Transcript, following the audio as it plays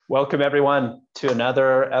Welcome everyone to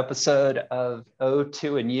another episode of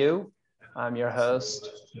O2 and You. I'm your host,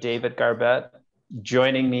 David Garbett.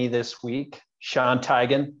 Joining me this week, Sean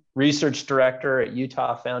Teigen, Research Director at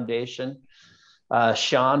Utah Foundation.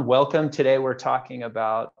 Sean, welcome. Today we're talking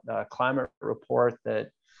about a climate report that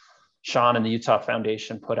Sean and the Utah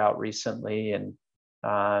Foundation put out recently. And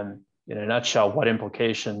in a nutshell, what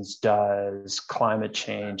implications does climate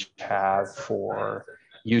change have for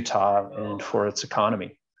Utah and for its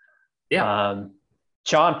economy? Yeah.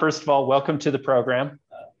 Sean, first of all, welcome to the program.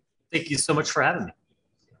 Thank you so much for having me.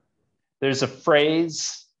 There's a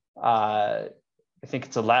phrase, I think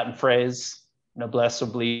it's a Latin phrase, noblesse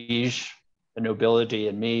oblige, the nobility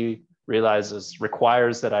in me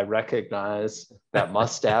requires that I recognize that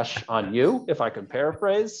mustache on you, if I can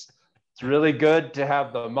paraphrase. It's really good to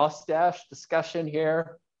have the mustache discussion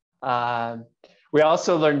here. We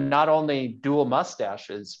also learned not only dual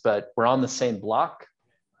mustaches, but we're on the same block,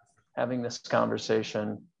 having this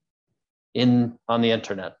conversation on the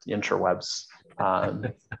internet, the interwebs.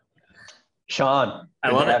 Sean, I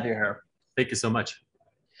love to have you here. Thank you so much.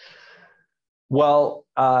 Well,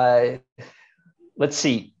 let's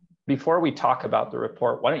see. Before we talk about the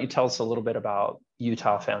report, why don't you tell us a little bit about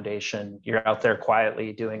Utah Foundation? You're out there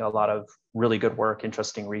quietly doing a lot of really good work,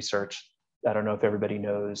 interesting research. I don't know if everybody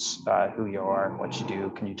knows who you are and what you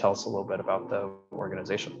do. Can you tell us a little bit about the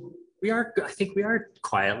organization? I think we are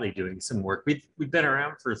quietly doing some work. We've been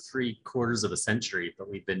around for 3/4 of a century, but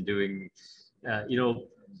we've been doing,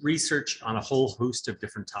 research on a whole host of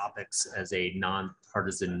different topics as a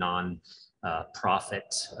nonpartisan,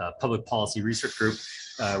 non-profit public policy research group.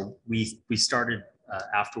 We started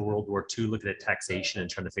after World War II looking at taxation and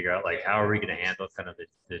trying to figure out how are we going to handle kind of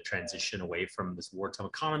the transition away from this wartime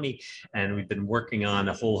economy. And we've been working on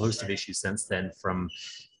a whole host of issues since then, from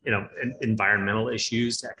environmental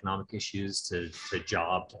issues to economic issues to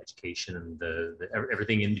job, to education, and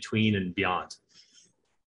everything in between and beyond.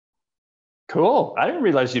 Cool. I didn't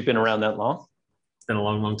realize you'd been around that long. It's been a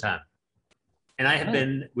long, long time. And I have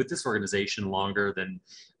been with this organization longer than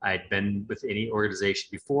I'd been with any organization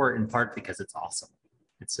before, in part because it's awesome.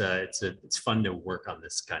 It's fun to work on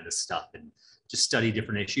this kind of stuff and just study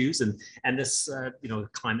different issues. And this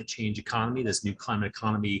climate change economy, this new climate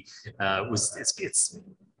economy, it's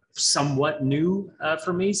somewhat new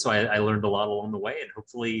for me. So I learned a lot along the way, and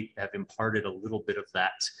hopefully have imparted a little bit of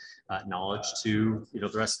that knowledge to the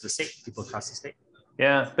rest of the state, people across the state.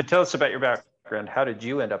 Yeah, but tell us about your background. How did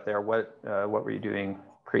you end up there? What were you doing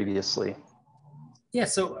previously? Yeah,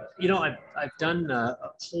 so I've done a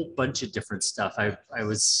whole bunch of different stuff. I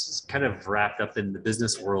was kind of wrapped up in the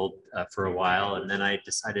business world for a while, and then I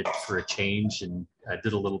decided for a change and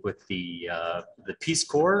did a little with the Peace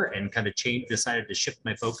Corps, and kind of decided to shift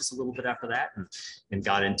my focus a little bit after that, and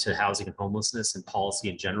got into housing and homelessness and policy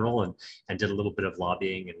in general, and did a little bit of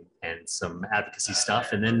lobbying and some advocacy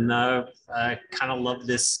stuff, and then I kind of love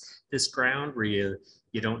this ground where you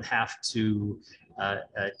don't have to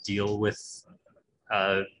deal with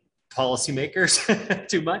policymakers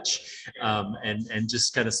too much, and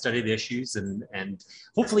just kind of study the issues and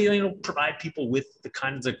hopefully provide people with the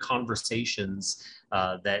kinds of conversations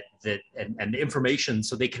and the information,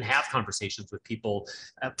 so they can have conversations with people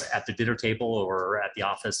at the dinner table or at the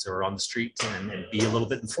office or on the street, and be a little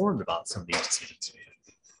bit informed about some of these decisions.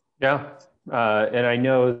 Yeah, and I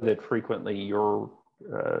know that frequently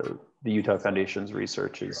the Utah Foundation's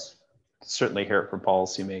research is certainly hear it from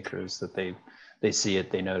policymakers, that they see it,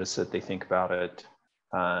 they notice it, they think about it.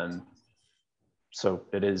 So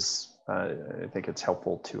it is, I think it's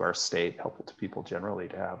helpful to our state, helpful to people generally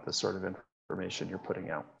to have the sort of information you're putting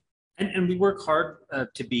out. And we work hard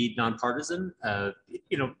to be nonpartisan.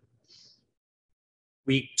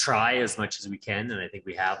 We try as much as we can, and I think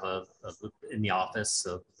we have in the office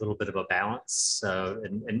a little bit of a balance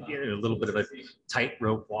and a little bit of a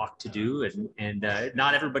tightrope walk to do, and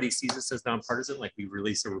not everybody sees us as nonpartisan. Like, we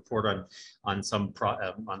release a report on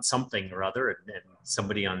something or other, and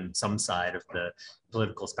somebody on some side of the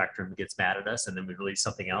political spectrum gets mad at us, and then we release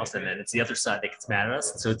something else, and then it's the other side that gets mad at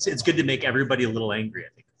us. And so it's good to make everybody a little angry, I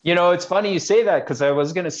think. It's funny you say that, because I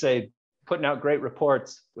was going to say putting out great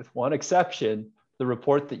reports, with one exception. The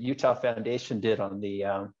report that Utah Foundation did on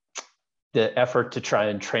the effort to try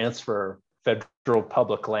and transfer federal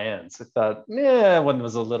public lands, I thought, one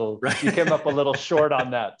was a little, right. You came up a little short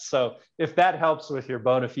on that. So if that helps with your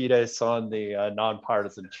bona fides on the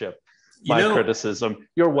nonpartisanship, criticism,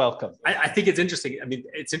 you're welcome. I think it's interesting. I mean,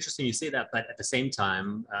 it's interesting you say that, but at the same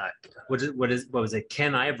time, what was it?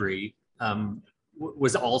 Ken Ivory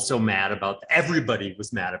was also mad about, everybody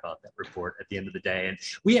was mad about that report at the end of the day. And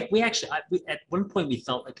we actually, at one point we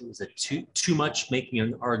felt like it was too much making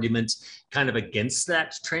an argument kind of against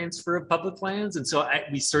that transfer of public lands. And so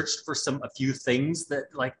we searched for a few things that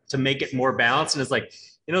like to make it more balanced. And it's like,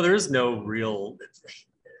 there is no real,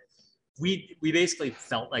 we basically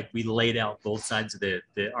felt like we laid out both sides of the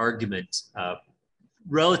argument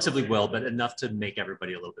relatively well, but enough to make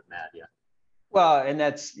everybody a little bit mad. Yeah. Well, and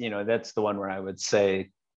that's the one where I would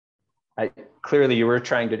say, clearly you were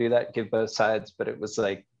trying to do that, give both sides, but it was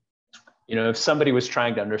like, if somebody was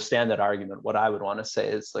trying to understand that argument, what I would want to say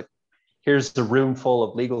is like, here's the room full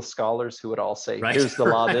of legal scholars who would all say, right, here's the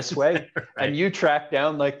law this way. Right. And you track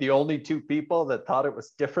down like the only two people that thought it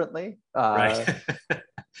was differently right.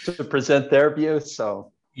 to present their view.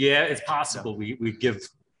 So yeah, it's possible we give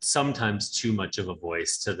sometimes too much of a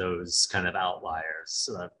voice to those kind of outliers.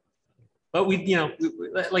 But we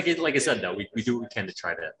like I said, though, we do what we can to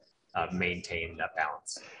try to maintain that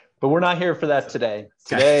balance. But we're not here for that today.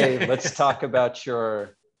 Today, let's talk about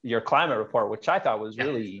your climate report, which I thought was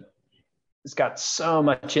really, it's got so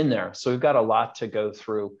much in there. So we've got a lot to go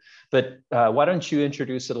through. But why don't you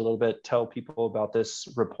introduce it a little bit, tell people about this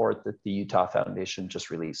report that the Utah Foundation just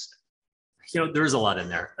released. There's a lot in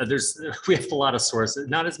there. We have a lot of sources,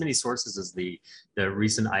 not as many sources as the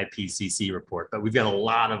recent IPCC report, but we've got a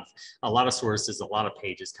lot of sources, a lot of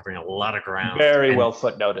pages covering a lot of ground. Very well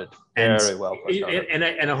footnoted. Very well footnoted. And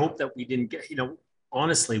I hope that we didn't get,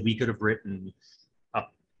 honestly, we could have written a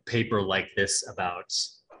paper like this about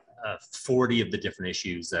 40 of the different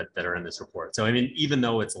issues that are in this report. So, I mean, even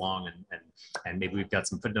though it's long and maybe we've got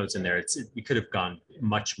some footnotes in there, we could have gone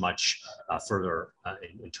much further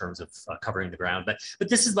in terms of covering the ground. But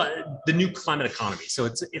this is the new climate economy. So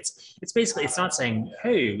it's basically, it's not saying,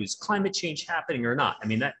 hey, is climate change happening or not? I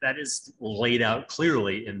mean, that is laid out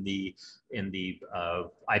clearly in the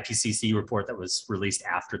IPCC report that was released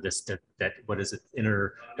after this, that what is it,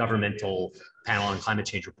 Intergovernmental Panel on Climate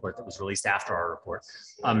Change report that was released after our report.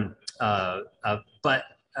 But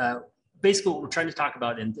basically what we're trying to talk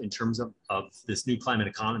about in terms of this new climate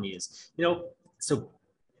economy is, so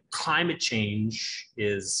climate change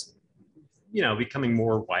is, becoming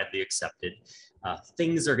more widely accepted.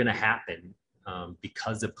 Things are going to happen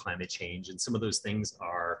because of climate change. And some of those things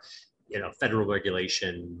are, federal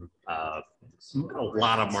regulation, a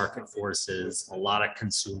lot of market forces, a lot of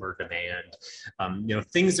consumer demand.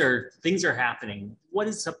 Things are happening. What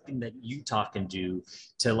is something that Utah can do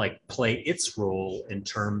to like play its role in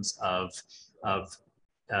terms of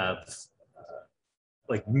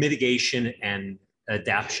like mitigation and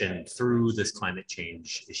adaptation through this climate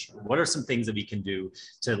change issue? What are some things that we can do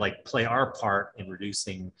to like play our part in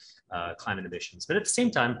reducing climate emissions, but at the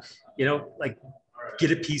same time, like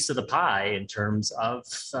get a piece of the pie in terms of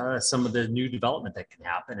some of the new development that can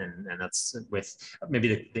happen. And that's with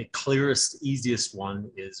maybe the clearest, easiest one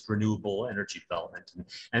is renewable energy development.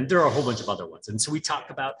 And there are a whole bunch of other ones. And so we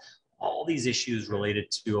talk about all these issues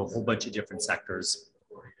related to a whole bunch of different sectors,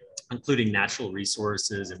 including natural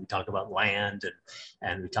resources, and we talk about land,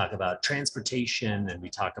 and we talk about transportation, and we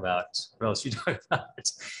talk about, what else you talk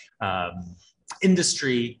about?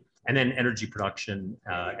 Industry, and then energy production,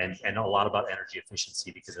 and a lot about energy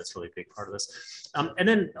efficiency, because that's really a big part of this. And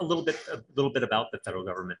then a little bit about the federal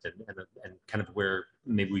government and kind of where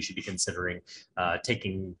maybe we should be considering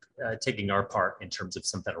taking our part in terms of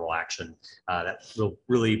some federal action that will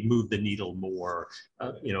really move the needle more,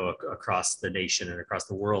 across the nation and across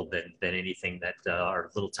the world than anything that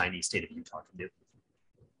our little tiny state of Utah can do.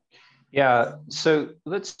 Yeah. So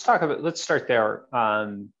let's start there.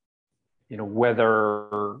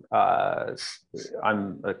 Whether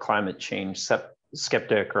I'm a climate change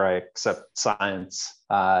skeptic or I accept science,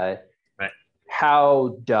 right.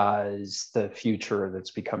 How does the future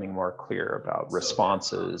that's becoming more clear about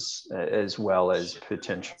responses as well as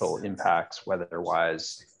potential impacts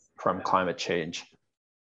weather-wise from climate change?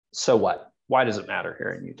 So what? Why does it matter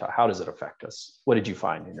here in Utah? How does it affect us? What did you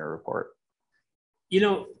find in your report?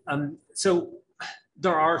 So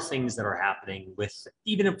there are things that are happening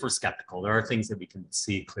even if we're skeptical, there are things that we can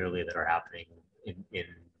see clearly that are happening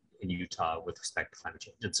in Utah with respect to climate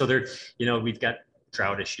change. And so we've got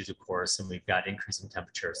drought issues, of course, and we've got increasing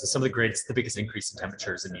temperatures. And some of the biggest increase in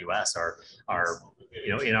temperatures in the US are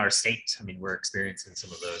in our state. I mean, we're experiencing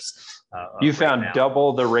some of those. You found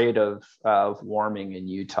double the rate of warming in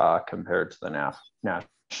Utah compared to the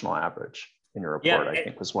national average in your report, I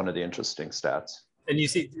think was one of the interesting stats. And you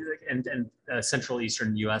see, and central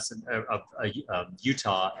eastern U.S. and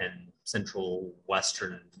Utah and central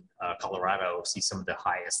western Colorado see some of the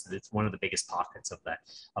highest. It's one of the biggest pockets of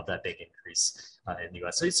that big increase in the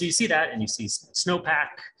U.S. So you see that, and you see snowpack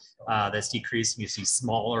that's decreasing. You see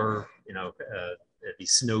smaller,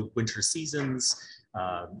 these snow winter seasons.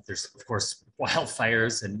 There's of course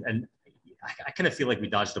wildfires, and I kind of feel like we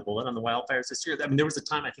dodged a bullet on the wildfires this year. I mean, there was a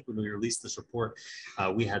time, I think, when we released this report,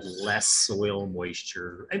 we had less soil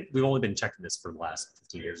moisture. And we've only been checking this for the last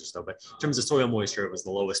 15 years or so, but in terms of soil moisture, it was the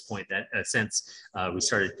lowest point that since we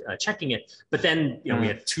started checking it. But then, we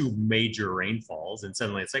had 2 major rainfalls, and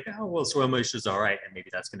suddenly it's like, oh, well, soil moisture is all right, and maybe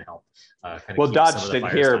that's going to help. We'll dodged it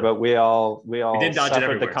here, down. But we all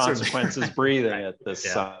suffered the consequences breathing it this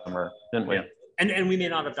summer, didn't we? Yeah. And we may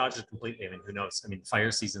not have dodged it completely. I mean, who knows? I mean, fire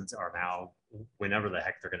seasons are now whenever the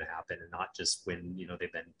heck they're going to happen, and not just when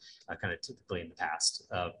they've been kind of typically in the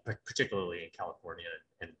past, particularly in California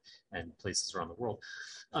and places around the world.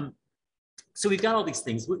 So we've got all these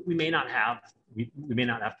things. We may not have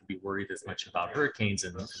to be worried as much about hurricanes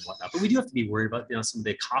and whatnot, but we do have to be worried about some of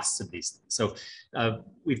the costs of these things. So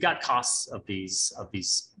we've got costs of these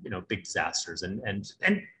big disasters, and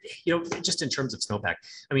just in terms of snowpack,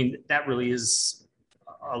 I mean, that really is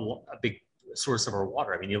a big source of our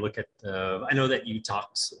water. I mean, you look at I know that you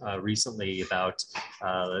talked recently about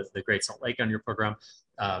the Great Salt Lake on your program.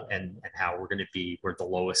 And how we're the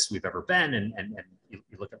lowest we've ever been, and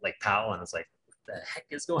you look at Lake Powell, and it's like, what the heck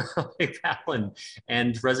is going on with Lake Powell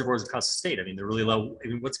and reservoirs across the state? I mean, they're really low. I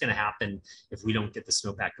mean, what's going to happen if we don't get the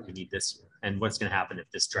snowpack that we need this year? And what's going to happen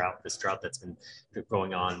if this drought that's been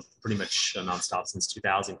going on pretty much nonstop since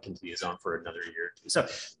 2000 continues on for another year or two? So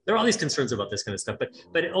there are all these concerns about this kind of stuff,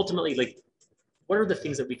 but ultimately, like, what are the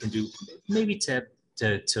things that we can do maybe to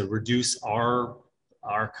reduce our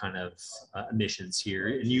kind of emissions here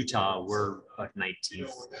in Utah? We're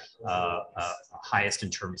 19th highest in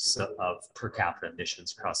terms of per capita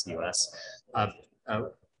emissions across the U.S.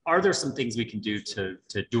 Are there some things we can do to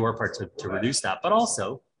do our part to reduce that? But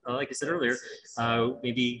also, like I said earlier,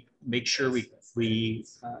 maybe make sure we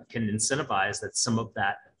can incentivize that some of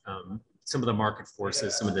that. Some of the market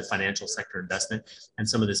forces, some of the financial sector investment, and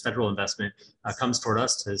some of this federal investment comes toward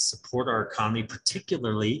us to support our economy,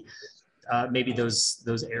 particularly maybe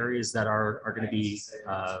those areas that are going to be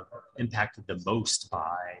impacted the most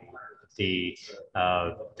by the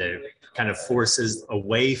kind of forces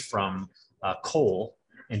away from coal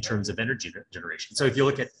in terms of energy generation. So if you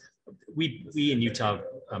look at, we in Utah,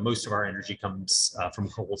 most of our energy comes from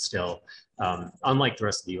coal still, unlike the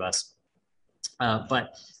rest of the U.S.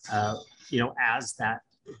 But as that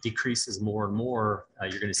decreases more and more,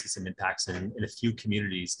 you're going to see some impacts in a few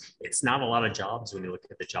communities. It's not a lot of jobs when you look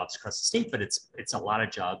at the jobs across the state, but it's a lot of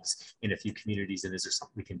jobs in a few communities. And is there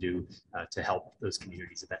something we can do to help those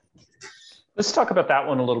communities a bit? Let's talk about that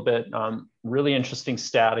one a little bit. Really interesting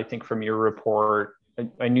stat, I think, from your report.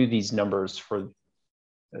 I knew these numbers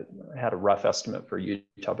I had a rough estimate for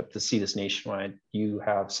Utah, but to see this nationwide, you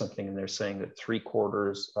have something in there saying that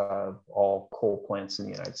 3/4 of all coal plants in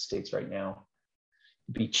the United States right now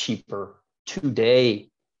be cheaper today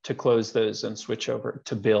to close those and switch over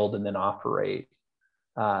to build and then operate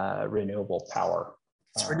renewable power.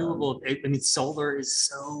 It's renewable. I mean, solar is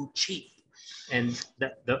so cheap, and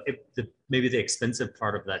maybe the expensive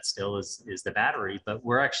part of that still is the battery. But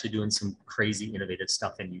we're actually doing some crazy innovative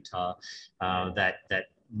stuff in Utah that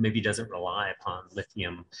maybe doesn't rely upon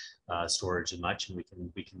lithium storage as much, and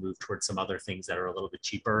we can move towards some other things that are a little bit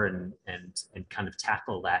cheaper and kind of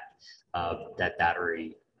tackle that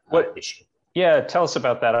battery issue. Yeah, tell us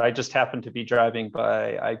about that. I just happened to be driving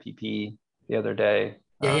by IPP the other day.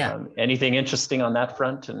 Anything interesting on that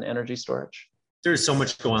front and energy storage? There's so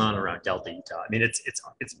much going on around Delta, Utah. I mean,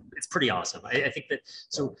 it's pretty awesome. I think that,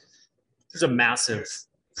 so there's a massive,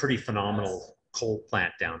 pretty phenomenal coal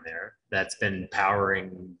plant down there that's been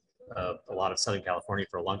powering a lot of Southern California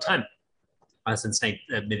for a long time, since mid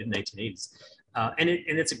 1980s, and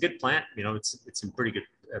it's a good plant. It's in pretty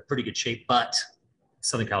good shape, but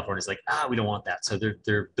Southern California is like, we don't want that, so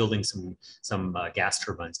they're building some gas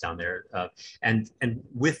turbines down there, and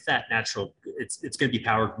with that it's going to be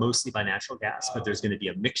powered mostly by natural gas, but there's going to be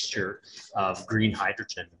a mixture of green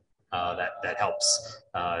hydrogen that helps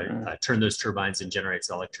turn those turbines and generates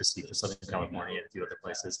electricity for Southern California and a few other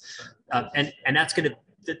places. And that's going to,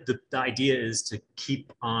 the idea is to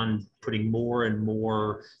keep on putting more and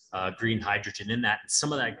more green hydrogen in that. And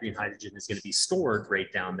some of that green hydrogen is going to be stored right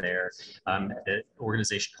down there. An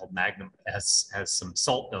organization called Magnum has some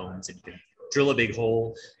salt domes, and you can drill a big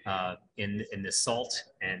hole in the salt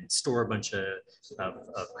and store a bunch of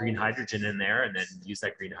green hydrogen in there, and then use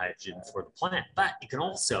that green hydrogen for the plant. But you can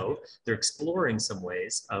also, they're exploring some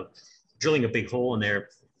ways of drilling a big hole in there,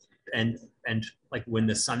 and like when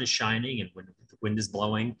the sun is shining and when the wind is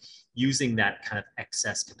blowing, using that kind of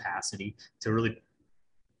excess capacity to really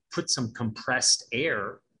put some compressed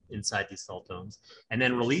air inside these salt domes and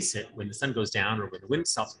then release it when the sun goes down or when the wind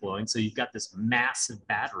stops blowing. So you've got this massive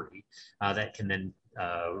battery that can then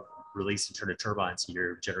release and turn a turbine, so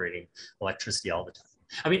you're generating electricity all the time.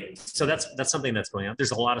 I mean, so that's something that's going on.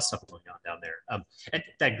 There's a lot of stuff going on down there. And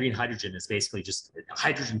that green hydrogen is basically just,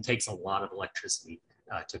 hydrogen takes a lot of electricity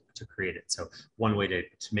to create it. So one way to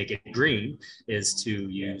make it green is to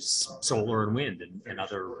use solar and wind and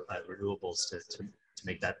other renewables to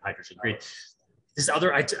make that hydrogen green. This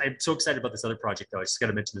other, I'm so excited about this other project though. I just got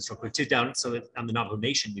to mention this real quick too. Down, so on the Navajo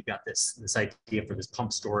Nation, you've got this idea for this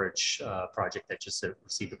pump storage project that just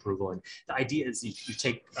received approval. And the idea is you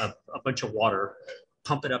take a bunch of water,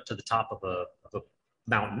 pump it up to the top of a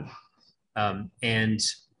mountain, and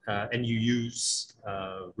you use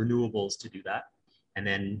renewables to do that. And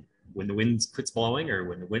then when the wind quits blowing or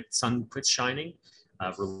when the sun quits shining,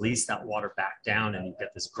 release that water back down, and you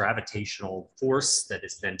get this gravitational force that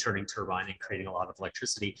is then turning turbine and creating a lot of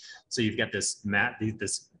electricity. So you've got this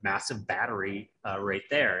massive battery right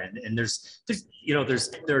there, and there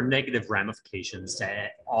are negative ramifications to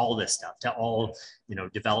all this stuff, to all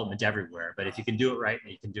development everywhere. But if you can do it right,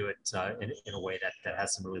 and you can do it in a way that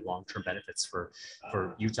has some really long-term benefits for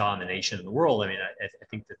Utah and the nation and the world, I mean, I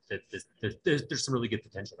think that there's some really good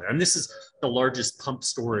potential there. And this is the largest pump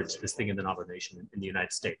storage, this thing in the Navajo Nation in the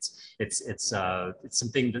United States. It's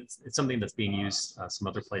something that's being used some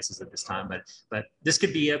other places at this time, but this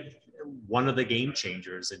could be one of the game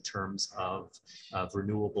changers in terms of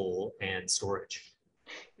renewable and storage.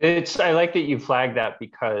 I like that you flagged that,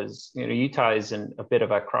 because Utah is in a bit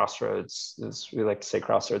of a crossroads, as we like to say,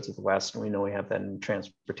 crossroads of the West, and we know we have that in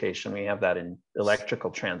transportation, we have that in electrical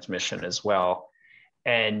transmission as well.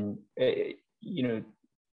 And a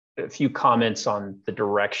few comments on the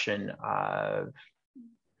direction of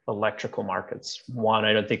electrical markets. One,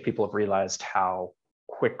 I don't think people have realized how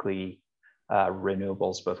quickly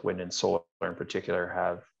renewables, both wind and solar in particular,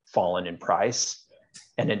 have fallen in price.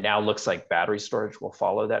 And it now looks like battery storage will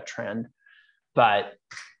follow that trend. But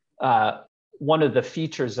one of the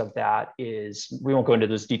features of that is, we won't go into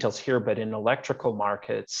those details here, but in electrical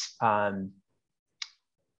markets,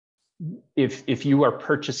 if you are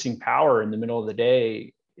purchasing power in the middle of the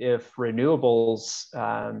day, if renewables,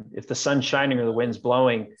 if the sun's shining or the wind's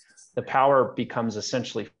blowing, the power becomes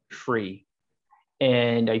essentially free.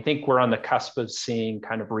 And I think we're on the cusp of seeing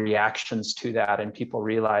kind of reactions to that, and people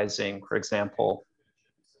realizing, for example,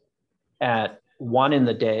 at 1 in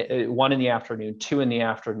the afternoon, 2 in the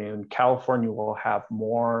afternoon, California will have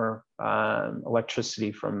more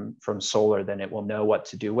electricity from solar than it will know what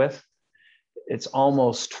to do with. It's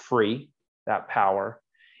almost free, that power.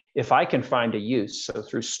 If I can find a use, so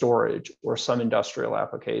through storage or some industrial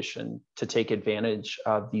application, to take advantage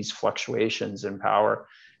of these fluctuations in power,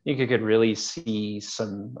 I think you could really see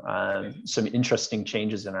some interesting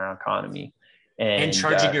changes in our economy. And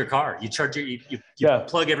charging your car, you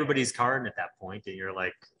plug everybody's car in at that point, and you're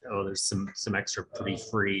like, oh, there's some extra pretty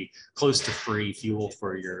free, close to free fuel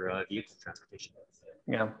for your vehicle transportation.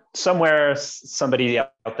 Yeah, somewhere somebody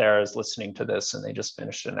out there is listening to this and they just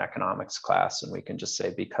finished an economics class, and we can just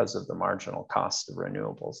say, because of the marginal cost of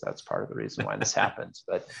renewables, that's part of the reason why this happens.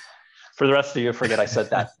 But for the rest of you, forget I said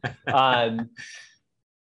that.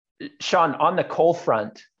 Sean, on the coal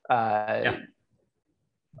front,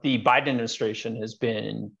 the Biden administration has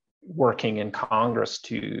been working in Congress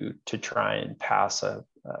to try and pass a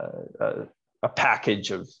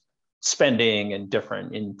package of spending and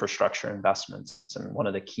different infrastructure investments. And one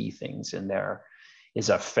of the key things in there is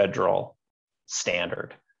a federal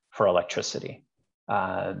standard for electricity,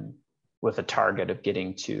 with a target of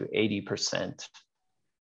getting to 80%,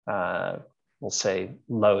 we'll say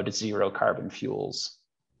low to zero carbon fuels,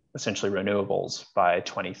 essentially renewables, by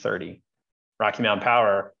 2030. Rocky Mountain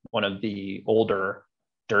Power, one of the older,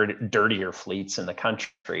 dirtier fleets in the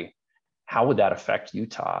country, how would that affect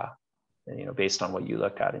Utah? Based on what you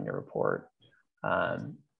looked at in your report,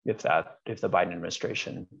 if the Biden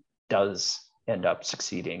administration does end up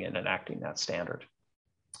succeeding in enacting that standard?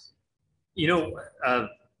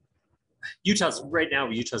 Utah's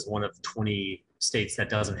one of 20 states that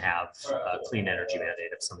doesn't have a clean energy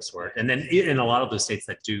mandate of some sort, and then in a lot of those states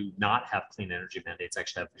that do not have clean energy mandates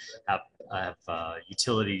actually have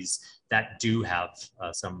utilities that do have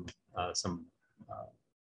some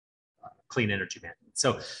clean energy mandates.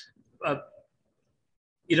 So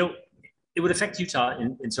it would affect Utah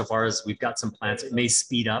insofar as we've got some plants. It may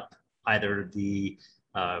speed up either the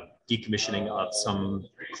decommissioning of some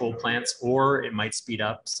coal plants, or it might speed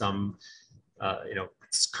up some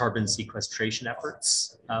carbon sequestration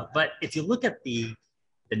efforts. But if you look at the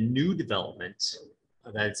new development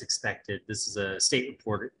that is expected, this is a state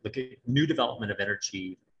report, look at new development of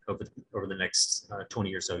energy over the next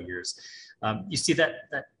 20 or so years. You see that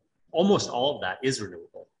almost all of that is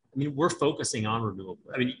renewable. I mean, we're focusing on renewable.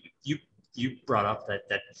 I mean, you brought up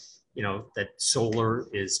that solar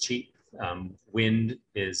is cheap, wind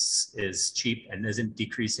is cheap and isn't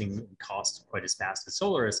decreasing in cost quite as fast as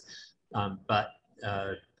solar is, but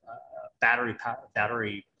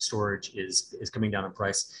battery storage is coming down in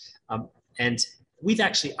price, and we've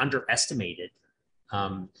actually underestimated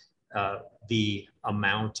the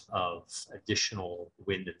amount of additional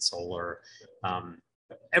wind and solar.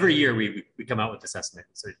 Every year we come out with this estimate.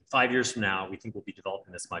 So 5 years from now, we think we'll be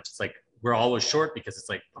developing this much. It's like, we're always short because it's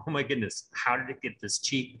like, oh my goodness, how did it get this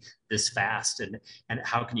cheap, this fast? And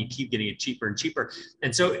how can you keep getting it cheaper and cheaper?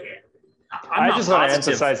 And so I just want to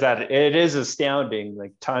emphasize that it is astounding.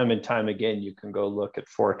 Like time and time again, you can go look at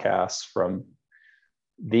forecasts from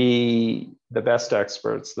the best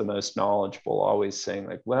experts, the most knowledgeable, always saying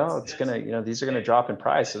like, well, it's gonna, these are gonna drop in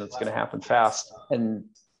price and it's gonna happen fast. And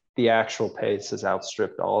the actual pace has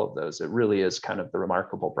outstripped all of those. It really is kind of the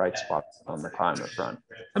remarkable bright spot on the climate front.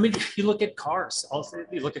 I mean, you look at cars. Also,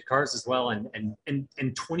 you look at cars as well. And in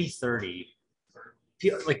 2030,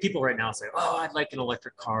 people right now say, "Oh, I'd like an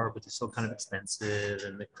electric car, but they're so kind of expensive,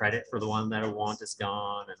 and the credit for the one that I want is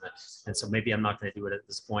gone, and so maybe I'm not going to do it at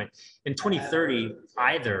this point." In 2030,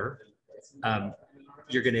 either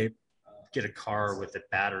you're going to get a car with a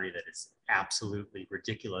battery that is absolutely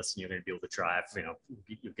ridiculous and you're going to be able to drive,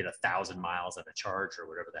 you get 1,000 miles at a charge or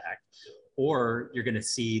whatever the heck, or you're going to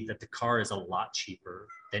see that the car is a lot cheaper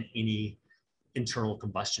than any internal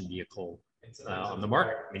combustion vehicle on the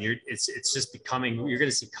market. I mean, it's just becoming, you're going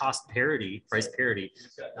to see cost parity, price parity.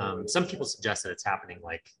 Some people suggest that it's happening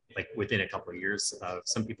like within a couple of years.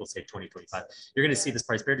 Some people say 2025. You're going to see this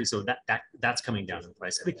price parity. So that's coming down in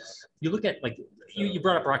price. I mean, you look at, like, you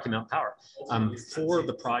brought up Rocky Mountain Power. For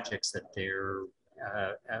the projects that they're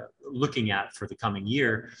looking at for the coming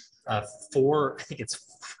year, I think it's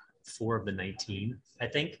 4 of the 19, I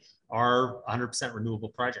think, are 100% renewable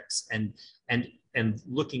projects. And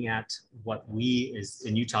looking at what we is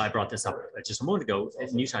in Utah, I brought this up just a moment ago,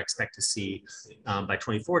 in Utah expect to see by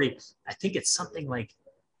 2040, I think it's something like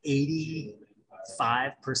 85%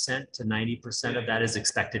 to 90% of that is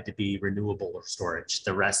expected to be renewable or storage.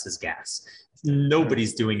 The rest is gas.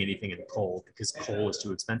 Nobody's doing anything in coal because coal is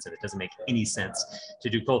too expensive. It doesn't make any sense to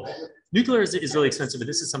do coal. Nuclear is really expensive, but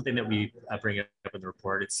this is something that we bring up in the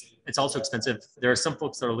report. It's also expensive. There are some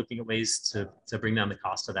folks that are looking at ways to bring down the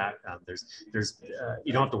cost of that.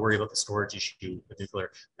 You don't have to worry about the storage issue with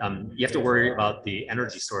nuclear. You have to worry about the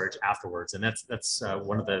energy storage afterwards, and that's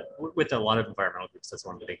one of the, with a lot of environmental groups, that's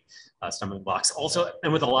one of the big stumbling blocks. Also,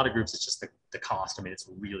 and with a lot of groups, it's just the cost. I mean, it's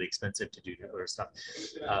really expensive to do nuclear stuff.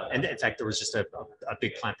 And in fact, there was just a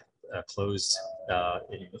big plant closed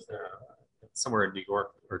in somewhere in New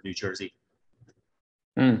York or New Jersey.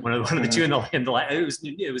 One of the two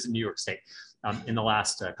it was in New York State in the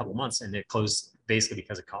last couple of months, and it closed basically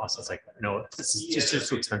because of cost. It's like, no, this is just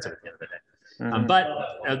too expensive at the end of the day. But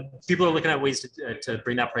people are looking at ways to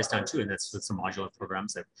bring that price down too, and that's with some modular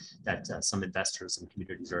programs that some investors and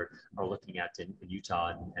communities are looking at in Utah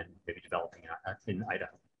and maybe developing in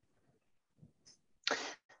Idaho.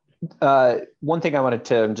 One thing I wanted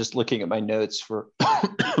to, I'm just looking at my notes for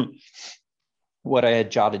what I had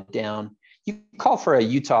jotted down. You call for a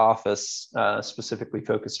Utah office specifically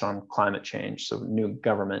focused on climate change, so new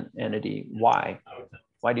government entity. Why?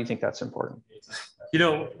 Why do you think that's important?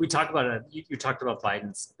 We talk about you talked about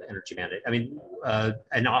Biden's energy mandate. I mean,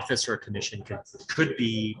 an office or a commission could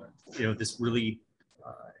be, this really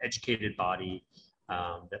educated body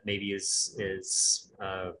that maybe is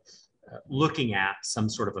looking at some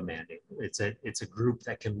sort of a mandate. It's a group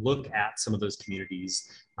that can look at some of those communities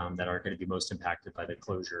that are going to be most impacted by the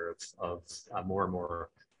closure of more and more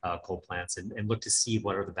coal plants, and look to see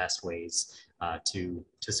what are the best ways to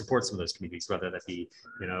support some of those communities, whether that be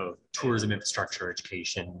tourism infrastructure,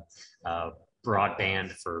 education,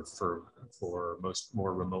 broadband for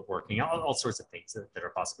more remote working, all sorts of things that are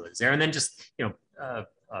possibilities there, and then just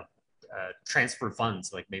transfer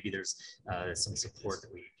funds, like maybe there's some support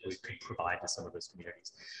that we could provide to some of those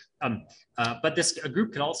communities. But this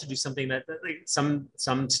group could also do something that like some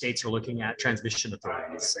states are looking at, transmission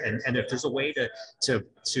authorities, and if there's a way to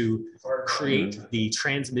create the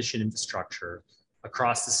transmission infrastructure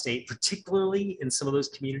across the state, particularly in some of those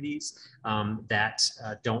communities that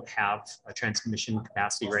don't have a transmission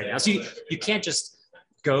capacity right now. So you can't just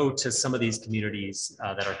go to some of these communities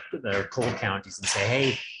that are coal counties and say,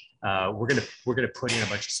 hey, we're gonna put in a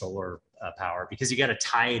bunch of solar power because you got to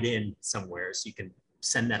tie it in somewhere so you can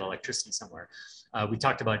send that electricity somewhere. We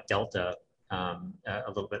talked about Delta a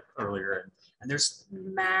little bit earlier, and there's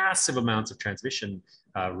massive amounts of transmission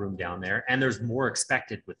room down there, and there's more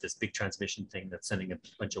expected with this big transmission thing that's sending a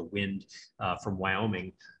bunch of wind from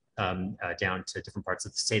Wyoming down to different parts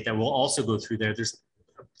of the state that will also go through there. There's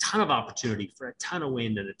a ton of opportunity for a ton of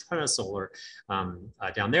wind and a ton of solar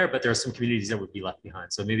down there, but there are some communities that would be left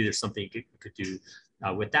behind. So maybe there's something you could do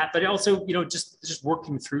with that, but also, just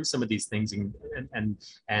working through some of these things and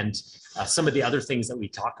some of the other things that we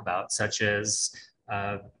talk about, such as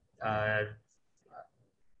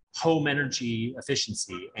home energy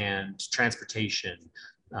efficiency and transportation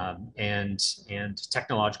and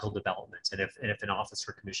technological development. And if an office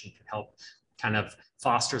or commission can help kind of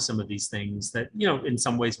foster some of these things that, in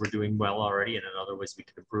some ways we're doing well already, and in other ways we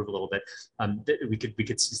could improve a little bit, we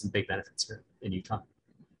could see some big benefits here in Utah.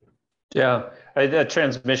 Yeah, the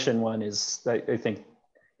transmission one is, I think,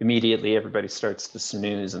 immediately everybody starts to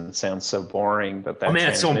snooze and sounds so boring, but that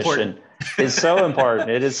transmission is so important.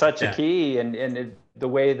 It is such a key, and the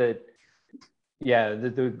way that,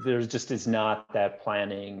 there just is not that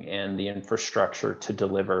planning and the infrastructure to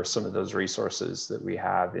deliver some of those resources that we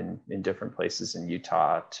have in different places in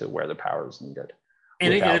Utah to where the power is needed,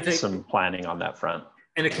 and without some planning on that front.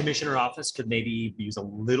 And a commissioner office could maybe use a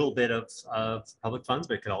little bit of public funds,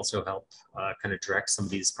 but it could also help kind of direct some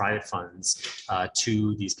of these private funds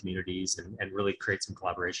to these communities and really create some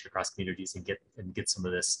collaboration across communities and get some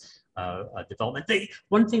of this development.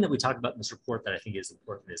 One thing that we talk about in this report that I think is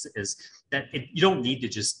important is that you don't need to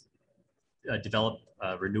just develop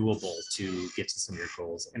renewable to get to some of your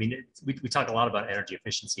goals. I mean, we talk a lot about energy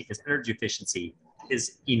efficiency because energy efficiency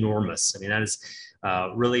is enormous. I mean, that is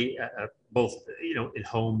really both, in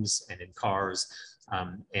homes and in cars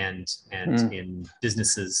and in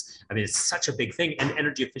businesses. I mean, it's such a big thing. And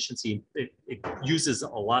energy efficiency, it uses a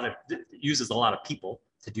lot of people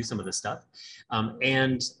to do some of this stuff.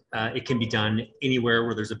 And it can be done anywhere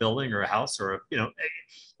where there's a building or a house or,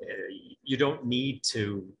 you don't need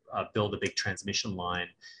to build a big transmission line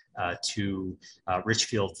to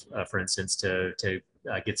Richfield, for instance, to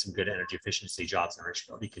get some good energy efficiency jobs in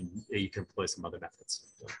Richfield. You can employ some other methods.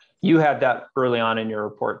 You had that early on in your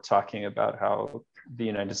report talking about how the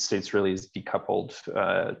United States really has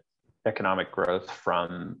decoupled economic growth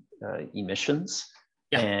from emissions.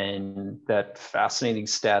 Yeah. And that fascinating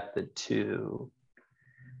stat that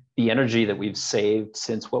the energy that we've saved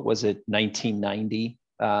since, what was it, 1990?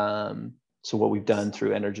 So what we've done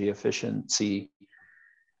through energy efficiency,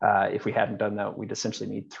 if we hadn't done that, we'd essentially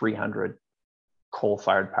need 300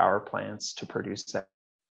 coal-fired power plants to produce that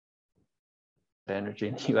energy.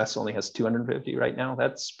 And the US only has 250 right now.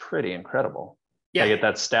 That's pretty incredible. Yeah. Did I get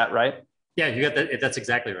that stat right? Yeah, you got that. That's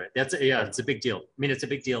exactly right. It's a big deal. I mean, it's a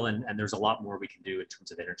big deal, and there's a lot more we can do in terms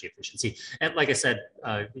of energy efficiency. And like I said,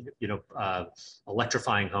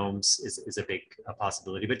 electrifying homes is a big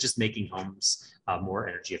possibility, but just making homes more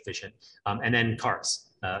energy efficient, and then cars.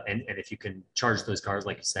 And if you can charge those cars,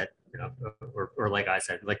 like you said, or like I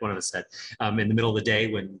said, like one of us said, in the middle of the day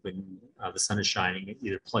when the sun is shining,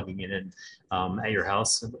 either plugging it in at your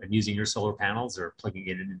house and using your solar panels, or plugging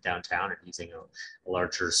it in downtown and using a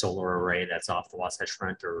larger solar array that's off the Wasatch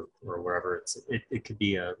Front or wherever, it could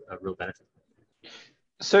be a real benefit.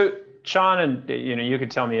 So, Sean, and you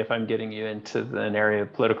could tell me if I'm getting you into an area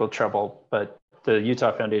of political trouble, but the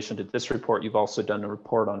Utah Foundation did this report. You've also done a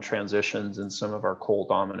report on transitions in some of our coal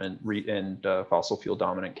dominant and fossil fuel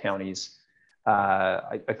dominant counties.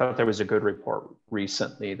 I thought there was a good report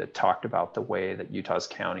recently that talked about the way that Utah's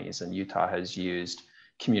counties and Utah has used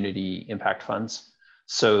community impact funds.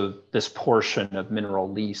 So this portion of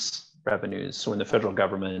mineral lease revenues. So when the federal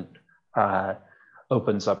government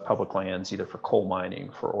opens up public lands, either for coal mining,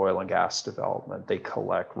 for oil and gas development, they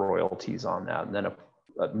collect royalties on that. And then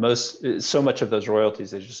so much of those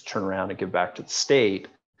royalties, they just turn around and give back to the state,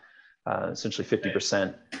 essentially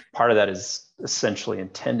 50%. Part of that is essentially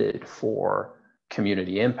intended for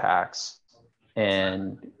community impacts.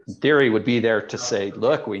 And in theory would be there to say,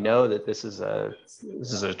 look, we know that this is a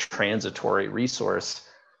transitory resource.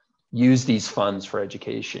 Use these funds for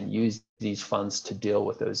education, use these funds to deal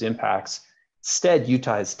with those impacts. Instead,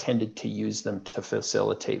 Utah has tended to use them to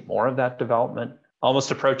facilitate more of that development,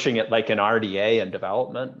 almost approaching it like an RDA and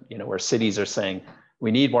development, where cities are saying,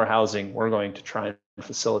 we need more housing, we're going to try and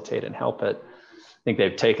facilitate and help it. I think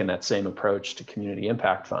they've taken that same approach to community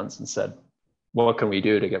impact funds and said, what can we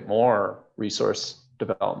do to get more resource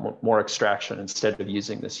development, more extraction, instead of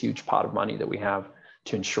using this huge pot of money that we have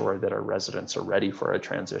to ensure that our residents are ready for a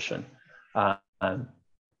transition.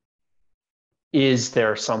 is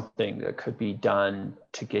there something that could be done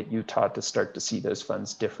to get Utah to start to see those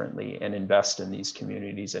funds differently and invest in these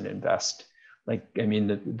communities and invest? Like, I mean,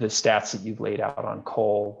 the stats that you've laid out on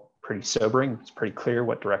coal, pretty sobering. It's pretty clear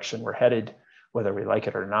what direction we're headed, whether we like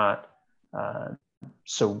it or not.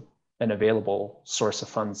 So an available source of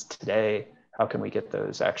funds today, how can we get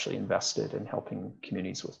those actually invested in helping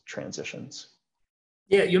communities with transitions?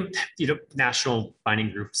 Yeah, you know, national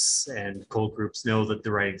mining groups and coal groups know that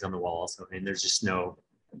the writing's on the wall. So, I mean, there's just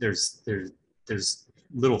there's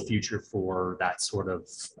little future for that sort of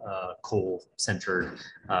coal-centered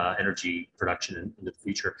energy production in the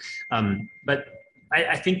future. But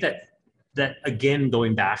I think that again,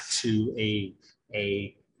 going back to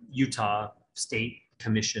a Utah State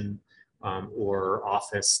Commission or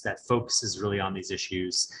office that focuses really on these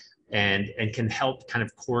issues and can help kind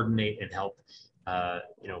of coordinate and help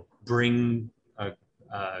bring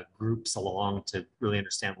groups along to really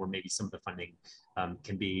understand where maybe some of the funding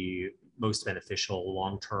can be most beneficial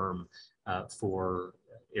long term for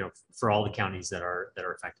all the counties that are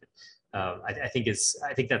affected. I think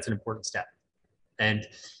that's an important step. And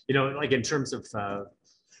like in terms of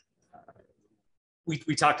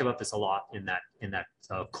we talked about this a lot in that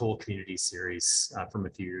coal community series from a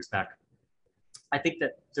few years back. I think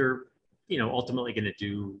that they're ultimately going to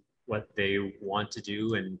do what they want to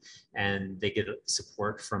do, and they get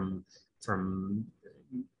support from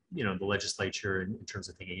the legislature in terms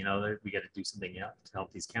of thinking we got to do something to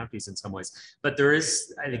help these counties in some ways. But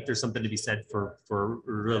I think there's something to be said for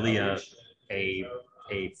really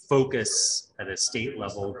a focus at a state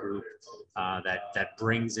level group that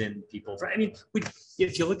brings in people.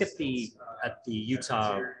 If you look at the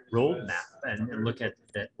Utah roadmap and look at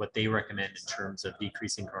what they recommend in terms of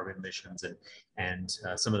decreasing carbon emissions and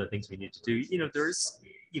some of the things we need to do,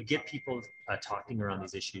 you get people talking around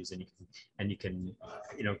these issues, and you can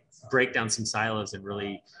break down some silos and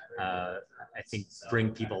really I think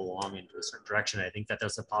bring people along into a certain direction. I think that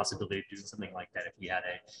there's a possibility of doing something like that if we had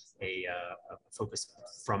a focus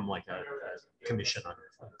from like a commission on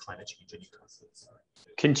climate change in Utah.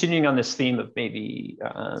 Continuing on this theme of maybe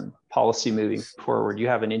policy moving forward, you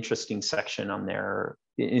have an interesting section on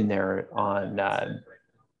in there on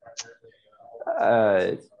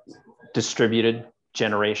distributed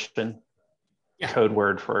generation, code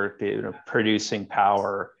word for producing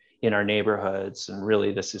power in our neighborhoods. And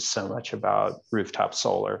really, this is so much about rooftop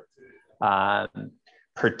solar,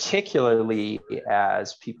 particularly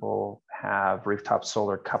as people have rooftop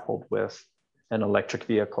solar coupled with an electric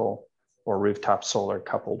vehicle or rooftop solar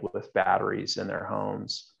coupled with batteries in their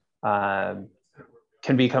homes.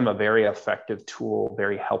 Can become a very effective tool,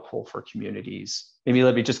 very helpful for communities. Maybe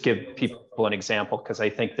let me just give people an example, because I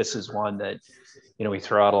think this is one that, we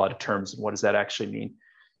throw out a lot of terms, and what does that actually mean?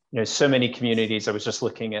 So many communities, I was just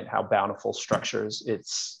looking at how Bountiful structures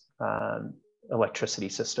its electricity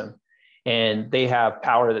system, and they have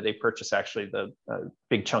power that they purchase. Actually, the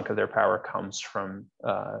big chunk of their power comes from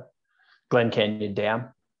Glen Canyon Dam.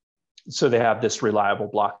 So they have this reliable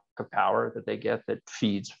block of power that they get that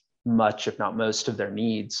feeds much, if not most, of their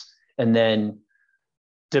needs. And then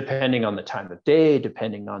depending on the time of day,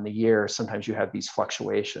 depending on the year, sometimes you have these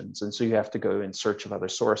fluctuations. And so you have to go in search of other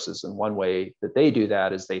sources. And one way that they do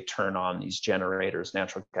that is they turn on these generators,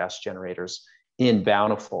 natural gas generators in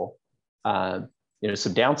Bountiful. Some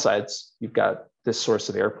downsides, you've got this source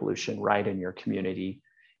of air pollution right in your community,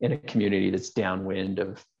 in a community that's downwind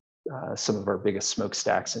of some of our biggest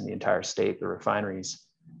smokestacks in the entire state, the refineries.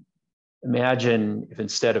 Imagine if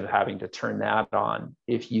instead of having to turn that on,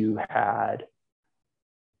 if you had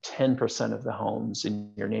 10% of the homes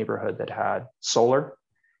in your neighborhood that had solar,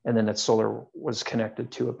 and then that solar was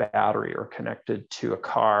connected to a battery or connected to a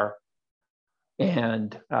car,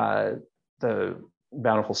 and the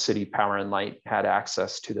Bountiful City Power and Light had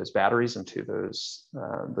access to those batteries and to those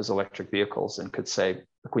electric vehicles, and could say,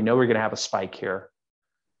 look, we know we're going to have a spike here.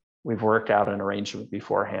 We've worked out an arrangement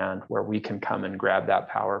beforehand where we can come and grab that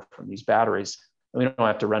power from these batteries. And we don't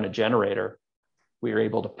have to run a generator. We are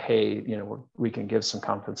able to pay, we can give some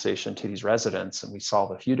compensation to these residents, and we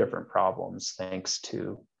solve a few different problems thanks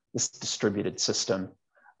to this distributed system.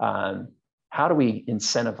 How do we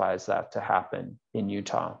incentivize that to happen in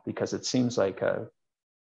Utah? Because it seems like a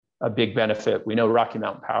big benefit. We know Rocky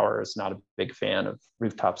Mountain Power is not a big fan of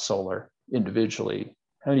rooftop solar individually.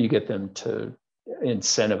 How do you get them to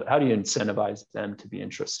how do you incentivize them to be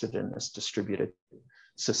interested in this distributed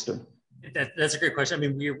system? That's a great question. I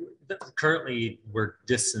mean, we're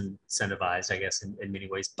disincentivized, I guess, in many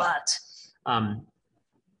ways. But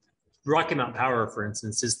Rocky Mountain Power, for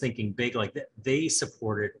instance, is thinking big. Like they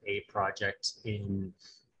supported a project in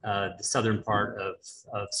the southern part of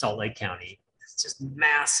Salt Lake County just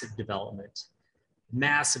massive development,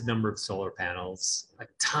 massive number of solar panels, a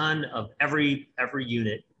ton of every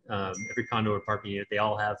unit, every condo or apartment unit, they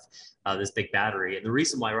all have this big battery. And the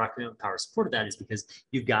reason why Rocky Mountain Power supported that is because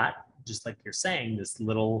you've got, just like you're saying, this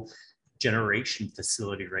little generation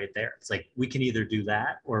facility right there. It's like, we can either do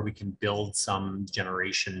that or we can build some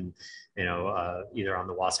generation, either on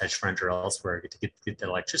the Wasatch Front or elsewhere to get the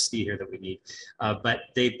electricity here that we need. But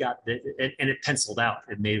they've got, and it penciled out.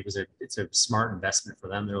 It's a smart investment for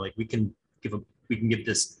them. They're like, we can give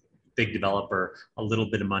this big developer a little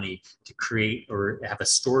bit of money to create or have a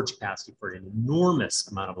storage capacity for an enormous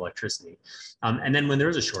amount of electricity. And then when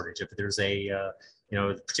there's a shortage, if there's a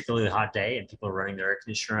particularly hot day and people are running their air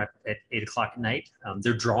conditioner at 8 o'clock at night,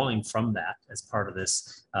 they're drawing from that as part of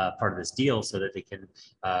this deal, so that they can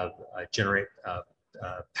generate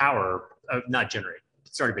power, not generate.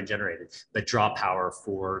 It's already been generated, but draw power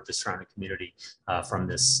for the surrounding community from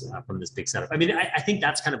this big setup. I mean, I think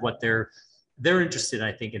that's kind of what they're interested,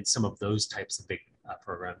 I think, in some of those types of big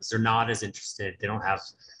programs. They're not as interested. They don't have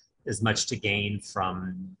as much to gain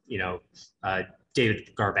from, David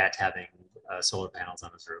Garbatt having solar panels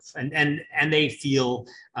on his roof. And they feel,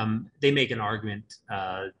 they make an argument,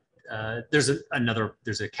 there's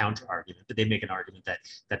a counter argument, but they make an argument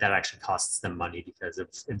that actually costs them money because of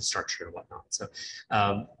infrastructure and whatnot. So,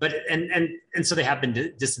 so they have been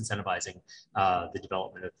disincentivizing the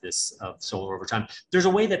development of solar over time. There's a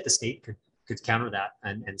way that the state could counter that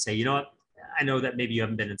and say, you know what, I know that maybe you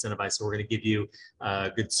haven't been incentivized, so we're going to give you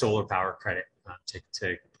a good solar power credit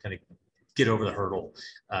to kind of get over the hurdle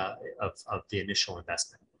of the initial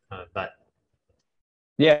investment. But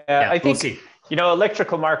I think,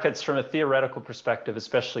 electrical markets from a theoretical perspective,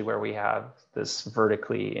 especially where we have this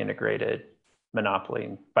vertically integrated monopoly,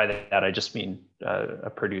 and by that I just mean a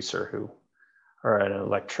producer or an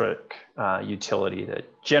electric utility that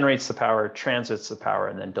generates the power, transits the power,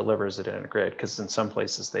 and then delivers it in a grid, because in some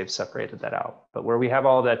places they've separated that out. But where we have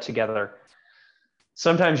all of that together,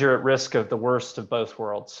 sometimes you're at risk of the worst of both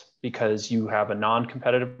worlds, because you have a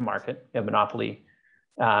non-competitive market, a monopoly,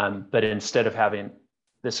 but instead of having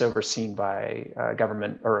this overseen by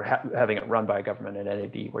government or having it run by a government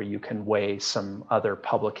entity where you can weigh some other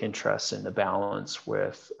public interests in the balance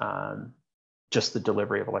with just the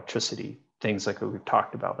delivery of electricity, things like what we've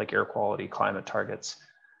talked about, like air quality, climate targets.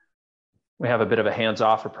 We have a bit of a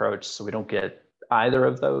hands-off approach, so we don't get either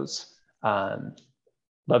of those.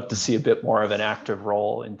 Love to see a bit more of an active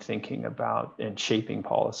role in thinking about and shaping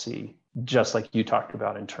policy, just like you talked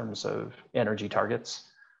about in terms of energy targets.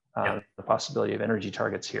 The possibility of energy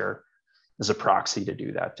targets here is a proxy to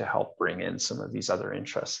do that, to help bring in some of these other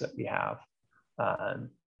interests that we have.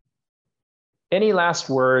 Any last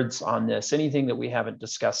words on this? Anything that we haven't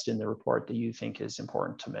discussed in the report that you think is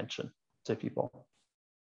important to mention to people?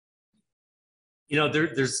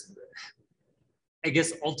 There's, I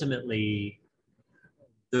guess, ultimately,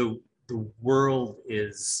 the world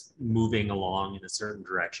is moving along in a certain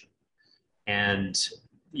direction, and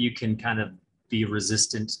you can kind of be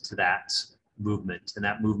resistant to that movement, and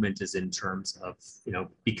that movement is in terms of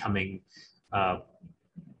becoming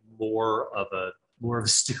more of a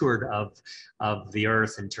steward of the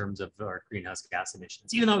earth in terms of our greenhouse gas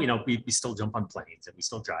emissions. Even though we still jump on planes and we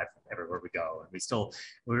still drive everywhere we go, and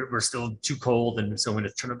we're still too cold, and so I'm going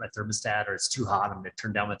to turn up my thermostat, or it's too hot, I'm going to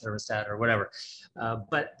turn down my thermostat or whatever.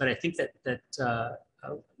 But I think that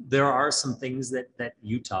there are some things that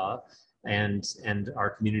Utah and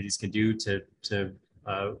our communities can do to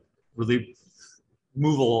really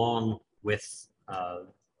move along with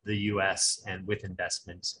the U.S. and with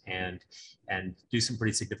investment and do some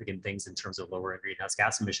pretty significant things in terms of lowering greenhouse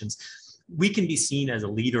gas emissions. We can be seen as a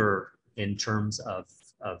leader in terms of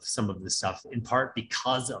some of this stuff, in part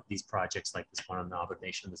because of these projects like this one on the Nauvoo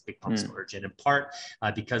Nation, this big pump storage, and in part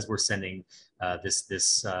because we're sending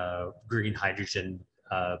this green hydrogen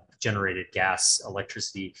generated gas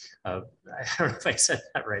electricity. I don't know if I said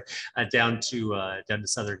that right. Down to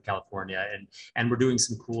Southern California, and we're doing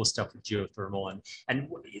some cool stuff with geothermal, and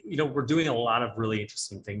we're doing a lot of really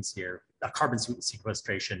interesting things here. Carbon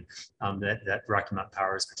sequestration that Rocky Mountain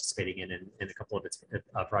Power is participating in a couple of its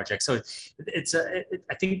projects. So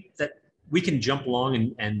I think that we can jump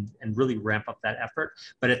along and really ramp up that effort,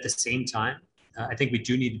 but at the same time, I think we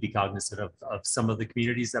do need to be cognizant of some of the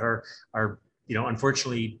communities that are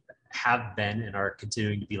unfortunately have been and are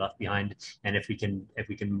continuing to be left behind. And if we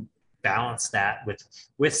can balance that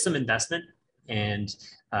with some investment and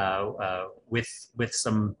with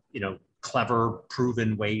some clever,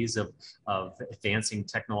 proven ways of advancing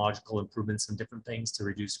technological improvements and different things to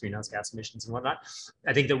reduce greenhouse gas emissions and whatnot.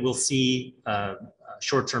 I think that we'll see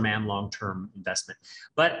short-term and long-term investment.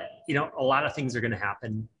 But a lot of things are going to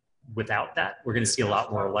happen without that. We're going to see a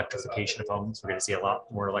lot more electrification of homes. We're going to see a lot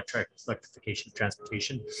more electrification of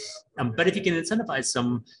transportation. But if you can incentivize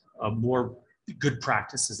some more good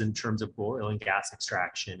practices in terms of oil and gas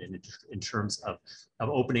extraction and in terms of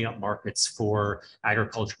opening up markets for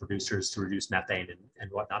agriculture producers to reduce methane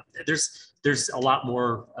and whatnot, there's a lot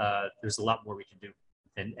more we can do.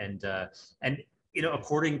 And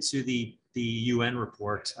according to the UN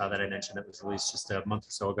report that I mentioned that was released just a month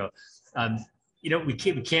or so ago, we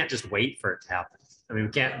can't just wait for it to happen. I mean,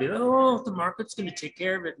 we can't be, the market's going to take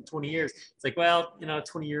care of it in 20 years. It's like,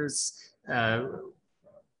 20 years,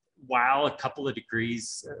 while a couple of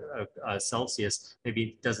degrees Celsius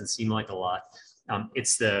maybe doesn't seem like a lot.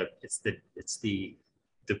 It's the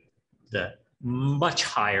much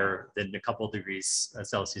higher than a couple of degrees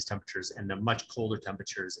Celsius temperatures and the much colder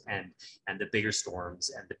temperatures and the bigger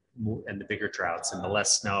storms and the bigger droughts and the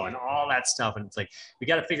less snow and all that stuff. And it's like, we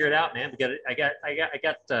got to figure it out, man. I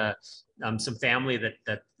got some family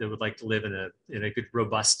that would like to live in a good,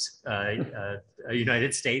 robust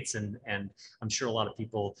United States, and I'm sure a lot of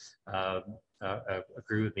people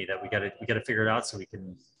agree with me that we got to figure it out so we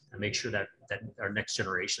can make sure that our next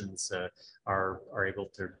generations are able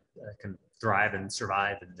to can thrive and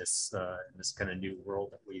survive in this kind of new world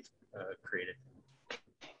that we've created.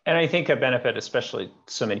 And I think a benefit, especially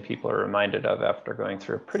so many people are reminded of after going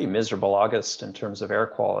through a pretty miserable August in terms of air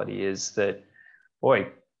quality, is that, boy,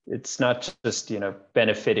 it's not just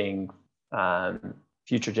benefiting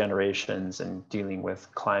future generations and dealing with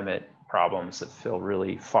climate problems that feel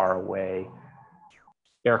really far away.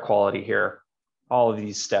 Air quality here, all of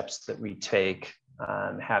these steps that we take,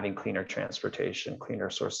 having cleaner transportation, cleaner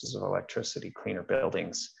sources of electricity, cleaner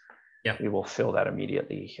buildings, we will feel that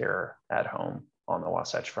immediately here at home on the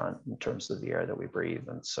Wasatch Front in terms of the air that we breathe.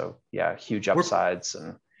 And so, huge upsides.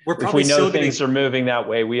 If we know things are moving that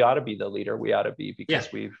way, we ought to be the leader. We ought to be,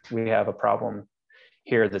 because we have a problem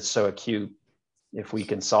here that's so acute. If we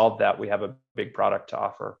can solve that, we have a big product to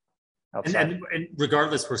offer. And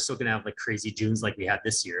regardless, we're still going to have like crazy Junes like we had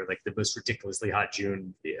this year, like the most ridiculously hot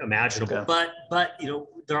June imaginable. Yeah. But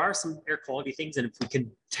there are some air quality things, and if we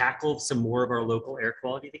can tackle some more of our local air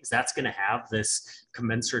quality things, that's going to have this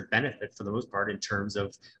commensurate benefit for the most part in terms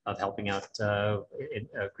of helping out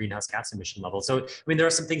greenhouse gas emission levels. So I mean, there are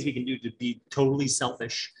some things we can do to be totally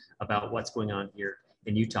selfish about what's going on here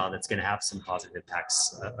in Utah that's going to have some positive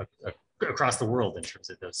impacts across the world in terms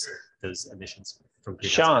of those emissions from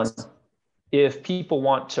greenhouse gas. If people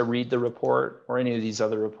want to read the report or any of these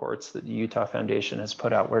other reports that the Utah Foundation has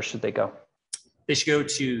put out, where should they go? They should go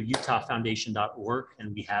to utahfoundation.org,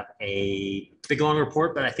 and we have a big long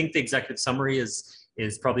report, but I think the executive summary is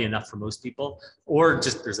probably enough for most people, or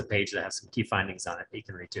just there's a page that has some key findings on it that you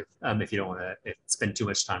can read too, if you don't want to spend too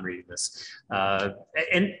much time reading this.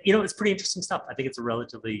 And it's pretty interesting stuff. I think it's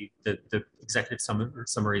the executive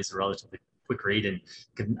summary is a relatively quick read, and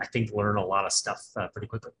can, I think, learn a lot of stuff pretty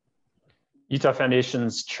quickly. Utah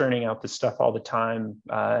Foundation's churning out this stuff all the time.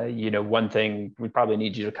 One thing we probably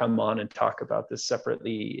need you to come on and talk about this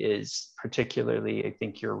separately is particularly, I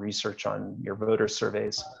think, your research on your voter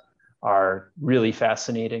surveys are really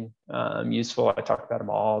fascinating, useful. I talk about them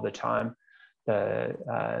all the time,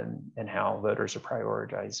 and how voters are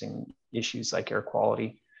prioritizing issues like air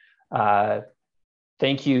quality.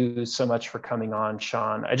 Thank you so much for coming on,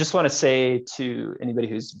 Sean. I just want to say to anybody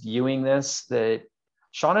who's viewing this that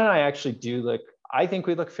Sean and I actually I think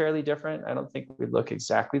we look fairly different. I don't think we look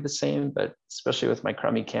exactly the same, but especially with my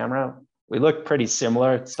crummy camera, we look pretty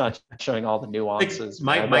similar. It's not showing all the nuances.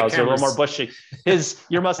 My eyebrows are a little more bushy.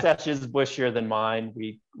 Your mustache is bushier than mine.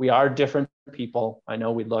 We are different people. I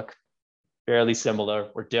know we look fairly similar.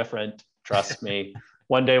 We're different. Trust me.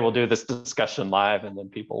 One day we'll do this discussion live, and then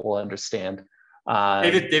people will understand.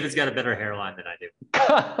 David's got a better hairline than I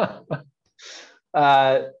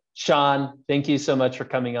do. Sean, thank you so much for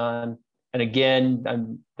coming on. And again,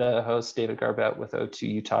 I'm the host, David Garbett with O2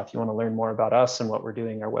 Utah. If you want to learn more about us and what we're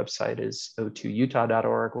doing, our website is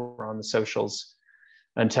o2utah.org. We're on the socials.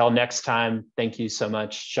 Until next time, thank you so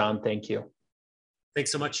much. Sean, thank you.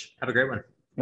 Thanks so much. Have a great one.